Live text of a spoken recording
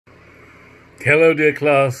Hello, dear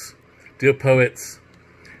class, dear poets.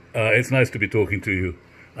 It's nice to be talking to you.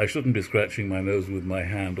 I shouldn't be scratching my nose with my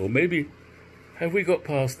hand, or maybe, have we got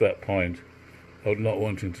past that point of not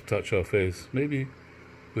wanting to touch our face? Maybe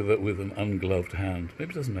with an ungloved hand.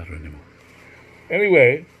 Maybe it doesn't matter anymore.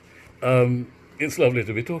 Anyway, it's lovely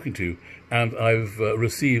to be talking to you, and I've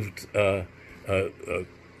received an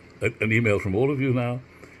email from all of you now,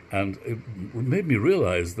 and it made me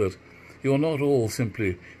realize that you're not all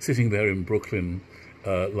simply sitting there in Brooklyn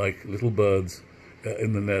like little birds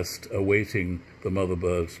in the nest awaiting the mother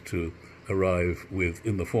bird to arrive with,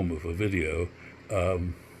 in the form of a video.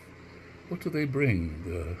 What do they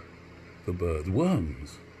bring, the birds?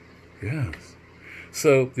 Worms. Yes.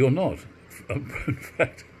 So you're not. In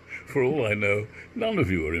fact, for all I know, none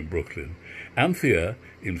of you are in Brooklyn. Anthea,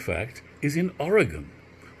 in fact, is in Oregon,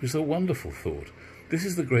 which is a wonderful thought. This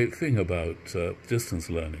is the great thing about distance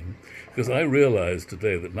learning, because I realized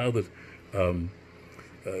today that now that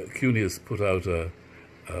CUNY has put out a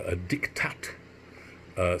diktat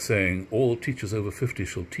saying all teachers over 50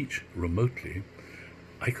 shall teach remotely,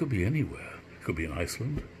 I could be anywhere. I could be in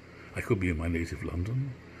Iceland. I could be in my native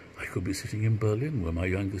London. I could be sitting in Berlin, where my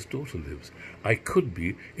youngest daughter lives. I could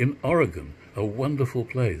be in Oregon, a wonderful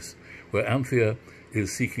place, where Anthea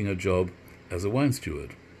is seeking a job as a wine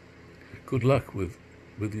steward. Good luck with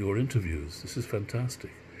your interviews. This is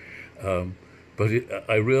fantastic. But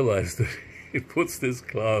I realize that it puts this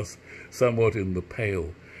class somewhat in the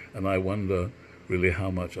pale, and I wonder really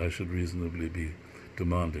how much I should reasonably be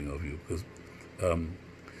demanding of you, because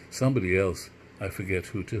somebody else, I forget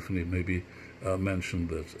who, Tiffany maybe, mentioned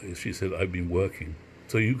that she said, I've been working.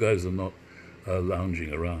 So you guys are not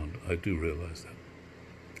lounging around. I do realize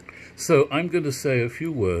that. So I'm going to say a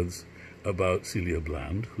few words about Celia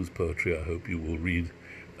Bland, whose poetry I hope you will read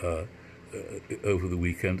over the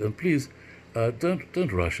weekend. And please,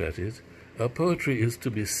 don't rush at it. Poetry is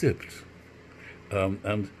to be sipped.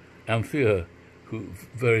 And Anthea, who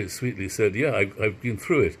very sweetly said, yeah, I've been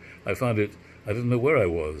through it. I found it, I didn't know where I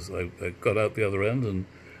was. I got out the other end, and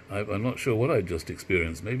I'm not sure what I just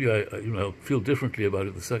experienced. Maybe I'll feel differently about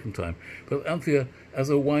it the second time. But Anthea,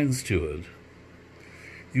 as a wine steward,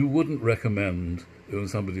 you wouldn't recommend, when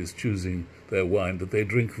somebody's choosing their wine, that they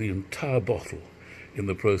drink the entire bottle in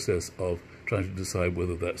the process of trying to decide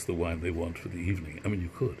whether that's the wine they want for the evening. I mean, you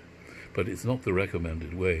could, but it's not the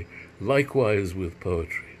recommended way. Likewise with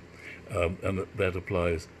poetry, and that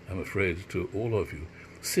applies, I'm afraid, to all of you.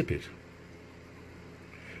 Sip it.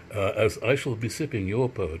 As I shall be sipping your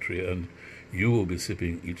poetry, and you will be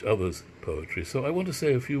sipping each other's poetry. So I want to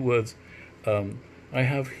say a few words. I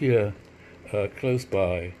have here, close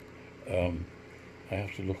by, I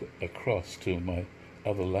have to look across to my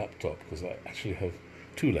other laptop, because I actually have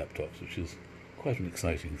two laptops, which is quite an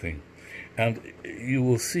exciting thing. And you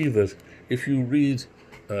will see that if you read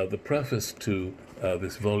the preface to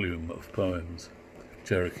this volume of poems,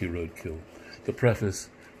 Cherokee Roadkill, the preface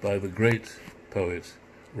by the great poet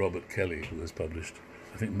Robert Kelly, who has published,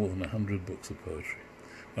 I think, more than 100 books of poetry,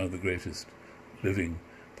 one of the greatest living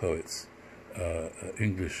poets,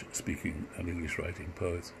 English-speaking and English-writing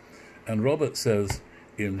poets. And Robert says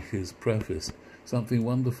in his preface something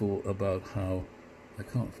wonderful about how, I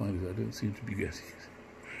can't find it, I don't seem to be getting it,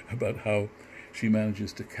 about how she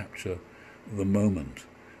manages to capture the moment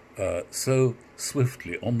so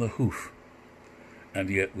swiftly, on the hoof, and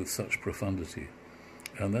yet with such profundity.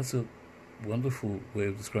 And that's a wonderful way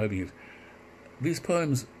of describing it. These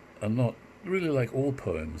poems are not, really like all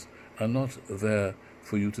poems, are not there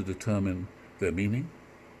for you to determine their meaning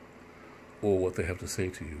or what they have to say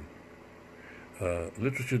to you.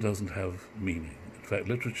 Literature doesn't have meaning. In fact,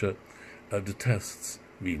 literature detests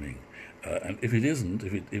meaning. And if it isn't,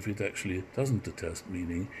 if it actually doesn't detest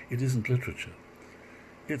meaning, it isn't literature.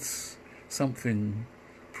 It's something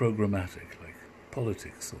programmatic, like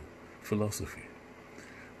politics or philosophy.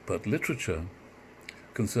 But literature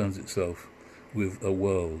concerns itself with a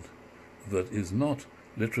world that is not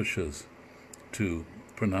literature's to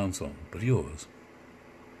pronounce on, but yours.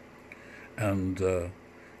 And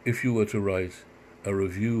if you were to write a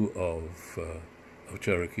review of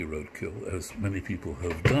Cherokee Roadkill, as many people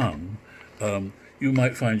have done, you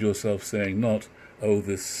might find yourself saying not, oh,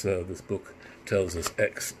 this book tells us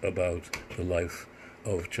X about the life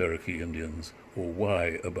of Cherokee Indians, or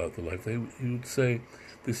Y about the life. You'd say,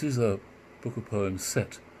 this is a book of poems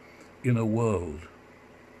set in a world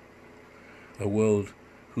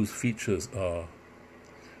whose features are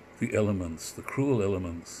the elements, the cruel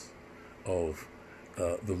elements of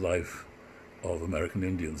the life of American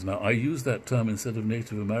Indians. Now, I use that term instead of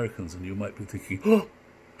Native Americans, and you might be thinking, oh,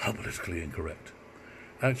 how politically incorrect.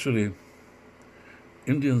 Actually,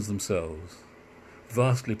 Indians themselves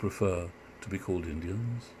vastly prefer to be called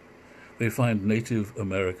Indians. They find Native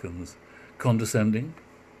Americans condescending,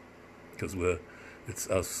 because it's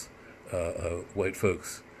us white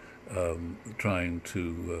folks trying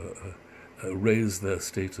to raise their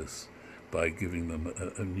status by giving them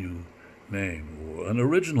a new name, or an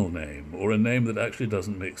original name, or a name that actually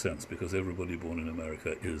doesn't make sense, because everybody born in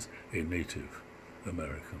America is a Native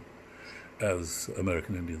American, as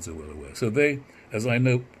American Indians are well aware. So they, as I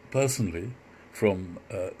know personally from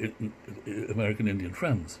American Indian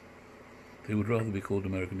friends, they would rather be called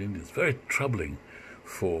American Indians. Very troubling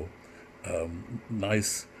for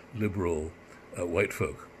nice, liberal white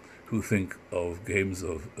folk who think of games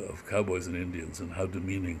of cowboys and Indians and how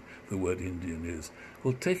demeaning the word Indian is.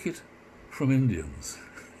 Well, take it from Indians.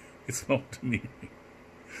 It's not demeaning.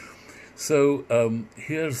 So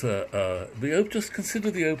here's just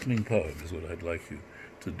consider the opening poem is what I'd like you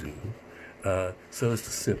to do, so as to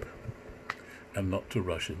sip and not to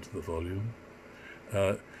rush into the volume.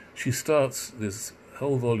 She starts this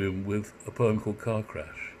whole volume with a poem called Car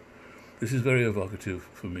Crash. This is very evocative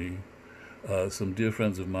for me. Some dear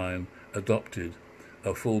friends of mine adopted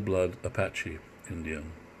a full-blood Apache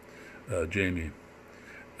Indian, Jamie,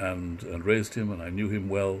 and raised him, and I knew him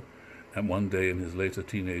well. And one day in his later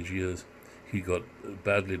teenage years, he got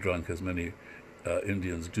badly drunk, as many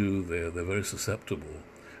Indians do. They're very susceptible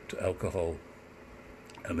to alcohol,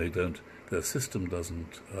 and their system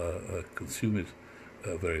doesn't consume it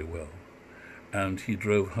very well. And he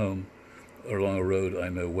drove home along a road I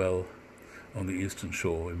know well on the Eastern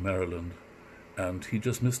Shore in Maryland, and he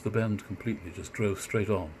just missed the bend completely, just drove straight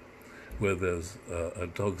on, where there's a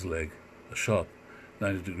dog's leg, a sharp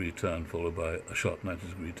 90-degree turn followed by a sharp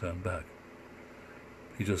 90-degree turn back.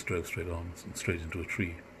 He just drove straight on and straight into a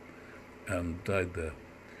tree and died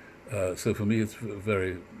there. So for me it's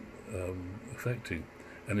very affecting.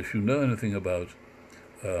 And if you know anything about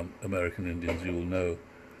American Indians, you will know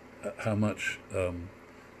how much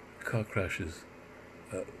car crashes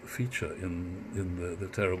feature in the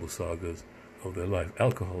terrible sagas of their life.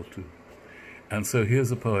 Alcohol too. And so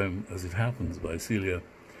here's a poem, As It Happens, by Celia,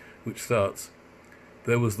 which starts,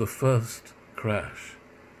 "There was the first crash,"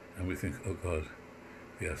 and we think, oh God,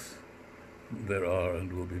 yes, there are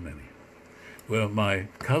and will be many, where my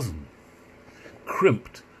cousin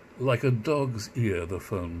crimped like a dog's ear the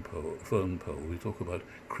phone pole. We talk about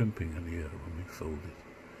crimping an ear when we fold it.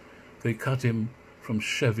 They cut him from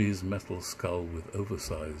Chevy's metal skull with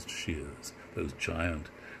oversized shears, those giant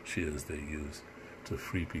shears they use to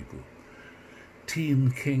free people.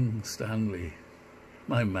 Teen King Stanley,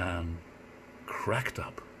 my man, cracked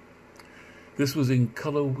up. This was in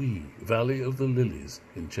Cullowhee, Valley of the Lilies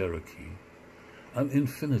in Cherokee, an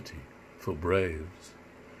infinity for braves,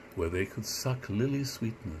 where they could suck lily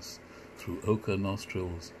sweetness through ochre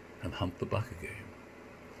nostrils and hunt the buck again.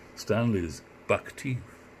 Stanley's buck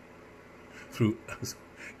teeth through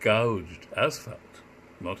gouged asphalt,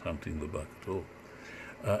 not hunting the buck at all,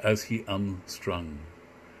 as he unstrung,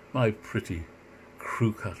 my pretty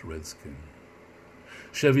crew-cut redskin.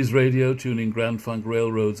 Chevy's radio tuning Grand Funk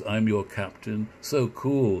Railroad's I'm Your Captain, so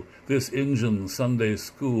cool, this engine Sunday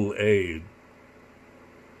school aid.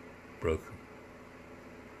 Broken.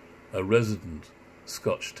 A resident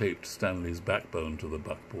scotch-taped Stanley's backbone to the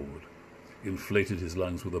buckboard, inflated his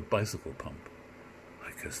lungs with a bicycle pump.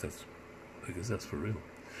 I guess that's for real.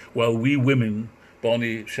 While we women,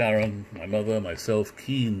 Bonnie, Sharon, my mother, myself,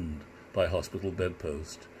 keened by hospital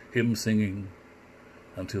bedpost, him singing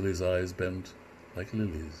until his eyes bent like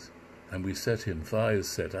lilies, and we set him, thighs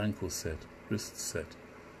set, ankles set, wrists set,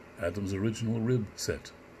 Adam's original rib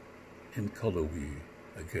set, in Cullowhee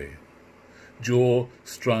again. Jaw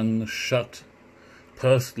strung shut,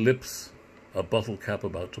 pursed lips, a bottle cap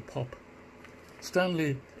about to pop.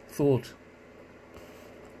 Stanley thought,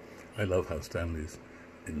 I love how Stanley's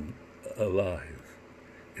alive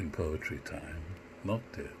in poetry time, not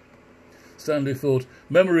dead. Stanley thought,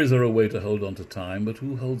 memories are a way to hold on to time, but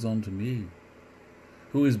who holds on to me?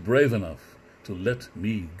 Who is brave enough to let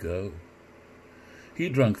me go? He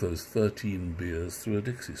drank those 13 beers through a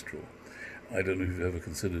Dixie straw. I don't know if you've ever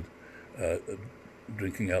considered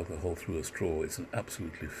drinking alcohol through a straw. It's an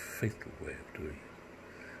absolutely fatal way of doing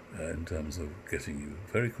it in terms of getting you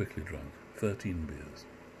very quickly drunk. 13 beers.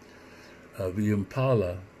 The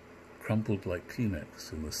Impala crumpled like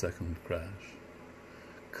Kleenex in the second crash.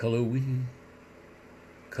 Cullowhee,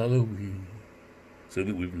 Cullowhee. So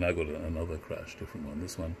that we've now got another crash, different one.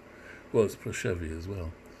 This one was for Chevy as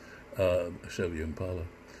well, a Chevy Impala.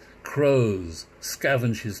 Crows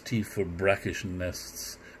scavenge his teeth for brackish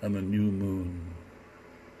nests, and the new moon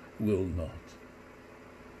will not,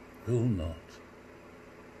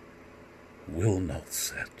 will not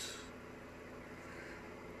set.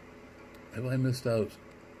 Have I missed out?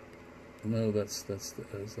 No, that's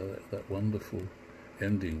that wonderful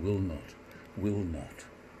ending. Will not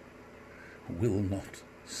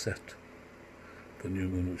set. The new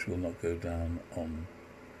moon which will not go down on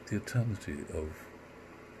the eternity of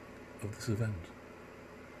this event.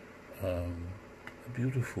 A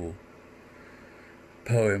beautiful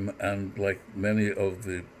poem, and like many of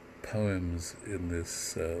the poems in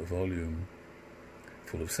this volume,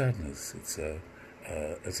 full of sadness.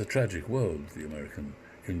 It's a tragic world, the American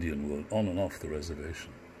Indian world, on and off the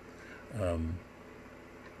reservation.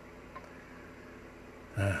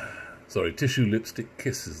 Tissue Lipstick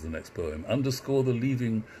Kiss is the next poem. Underscore the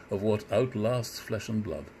leaving of what outlasts flesh and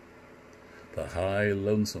blood. The high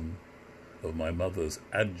lonesome of my mother's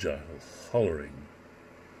agile hollering,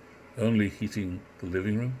 only heating the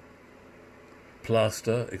living room.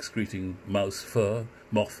 Plaster excreting mouse fur,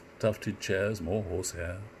 moth-tufted chairs, more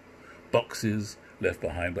horsehair. Boxes left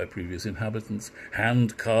behind by previous inhabitants,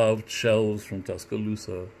 hand-carved shelves from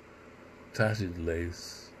Tuscaloosa, tatted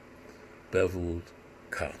lace, beveled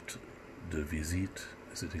carte de visite,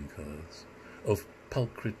 visiting cards, of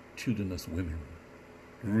pulchritudinous women,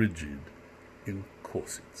 rigid in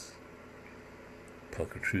corsets.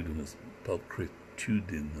 Pulchritudinous.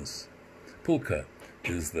 Pulcher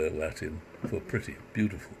is the Latin for pretty,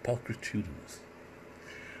 beautiful, pulchritudinous.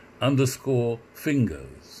 Underscore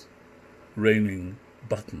fingers, raining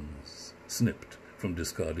buttons, snipped from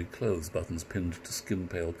discarded clothes, buttons pinned to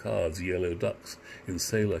skin-pale cards, yellow ducks in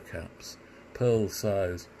sailor caps,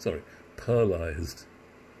 pearlized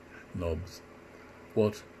knobs.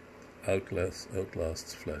 What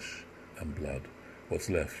outlasts flesh and blood? What's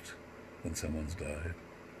left when someone's died?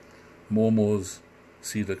 Mormore's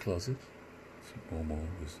cedar closet. Mormore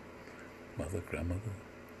was mother, grandmother.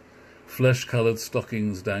 Flesh-coloured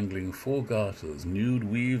stockings dangling 4 garters, nude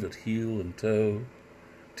weave at heel and toe.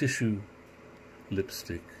 Tissue,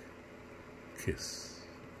 lipstick, kiss.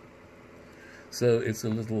 So it's a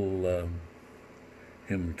little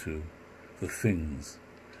hymn to the things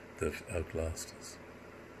that outlast us.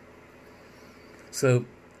 So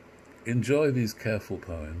enjoy these careful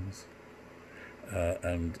poems,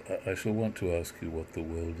 and I shall want to ask you what the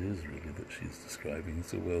world is really that she's describing.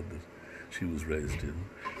 It's a world that she was raised in.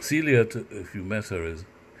 Celia, if you met her,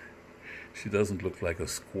 she doesn't look like a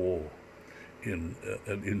squaw in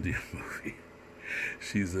an Indian movie.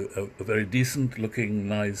 She's a very decent-looking,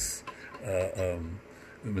 nice,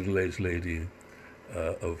 middle-aged lady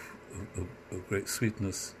of great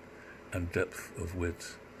sweetness and depth of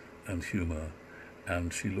wit and humour,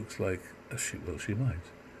 and she looks like, she might.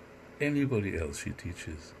 Anybody else she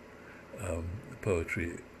teaches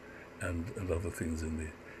poetry and other things in the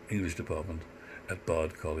English department at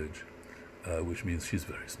Bard College, which means she's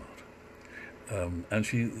very smart. And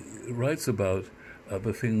she writes about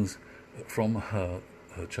the things from her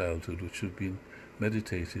childhood which have been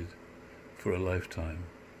meditated for a lifetime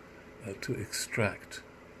to extract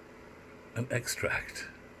an extract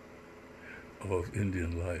of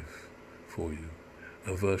Indian life for you,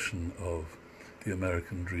 a version of the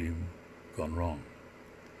American dream gone wrong,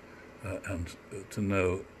 and to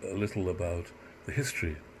know a little about the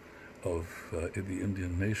history of the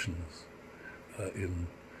Indian nations in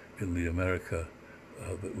the America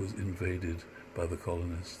that was invaded by the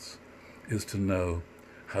colonists, is to know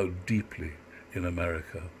how deeply in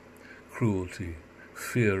America cruelty,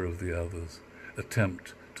 fear of the others,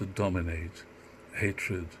 attempt to dominate,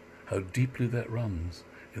 hatred, how deeply that runs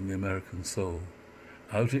in the American soul.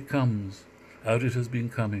 Out it comes, out it has been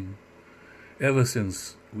coming, ever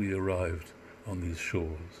since we arrived on these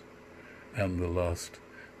shores, and the last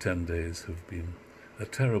 10 days have been a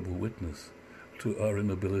terrible witness to our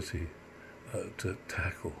inability to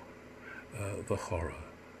tackle the horror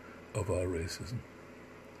of our racism.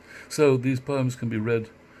 So these poems can be read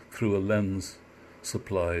through a lens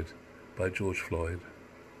supplied by George Floyd.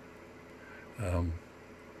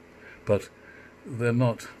 But they're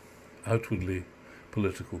not outwardly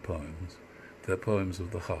political poems. They're poems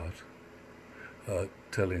of the heart,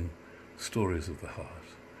 telling stories of the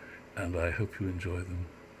heart, and I hope you enjoy them.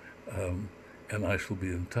 And I shall be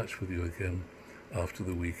in touch with you again after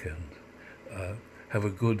the weekend. Have a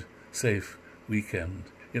good, safe weekend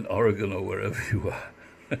in Oregon or wherever you are.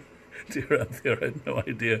 Dear Anthea, I had no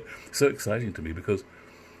idea. So exciting to me because,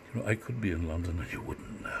 I could be in London and you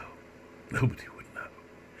wouldn't know. Nobody would know.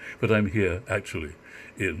 But I'm here, actually,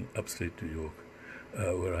 in upstate New York,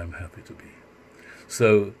 where I'm happy to be.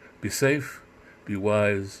 So be safe, be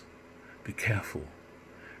wise, be careful,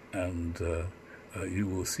 and you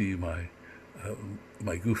will see my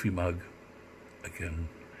goofy mug again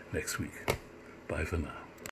next week. Bye for now.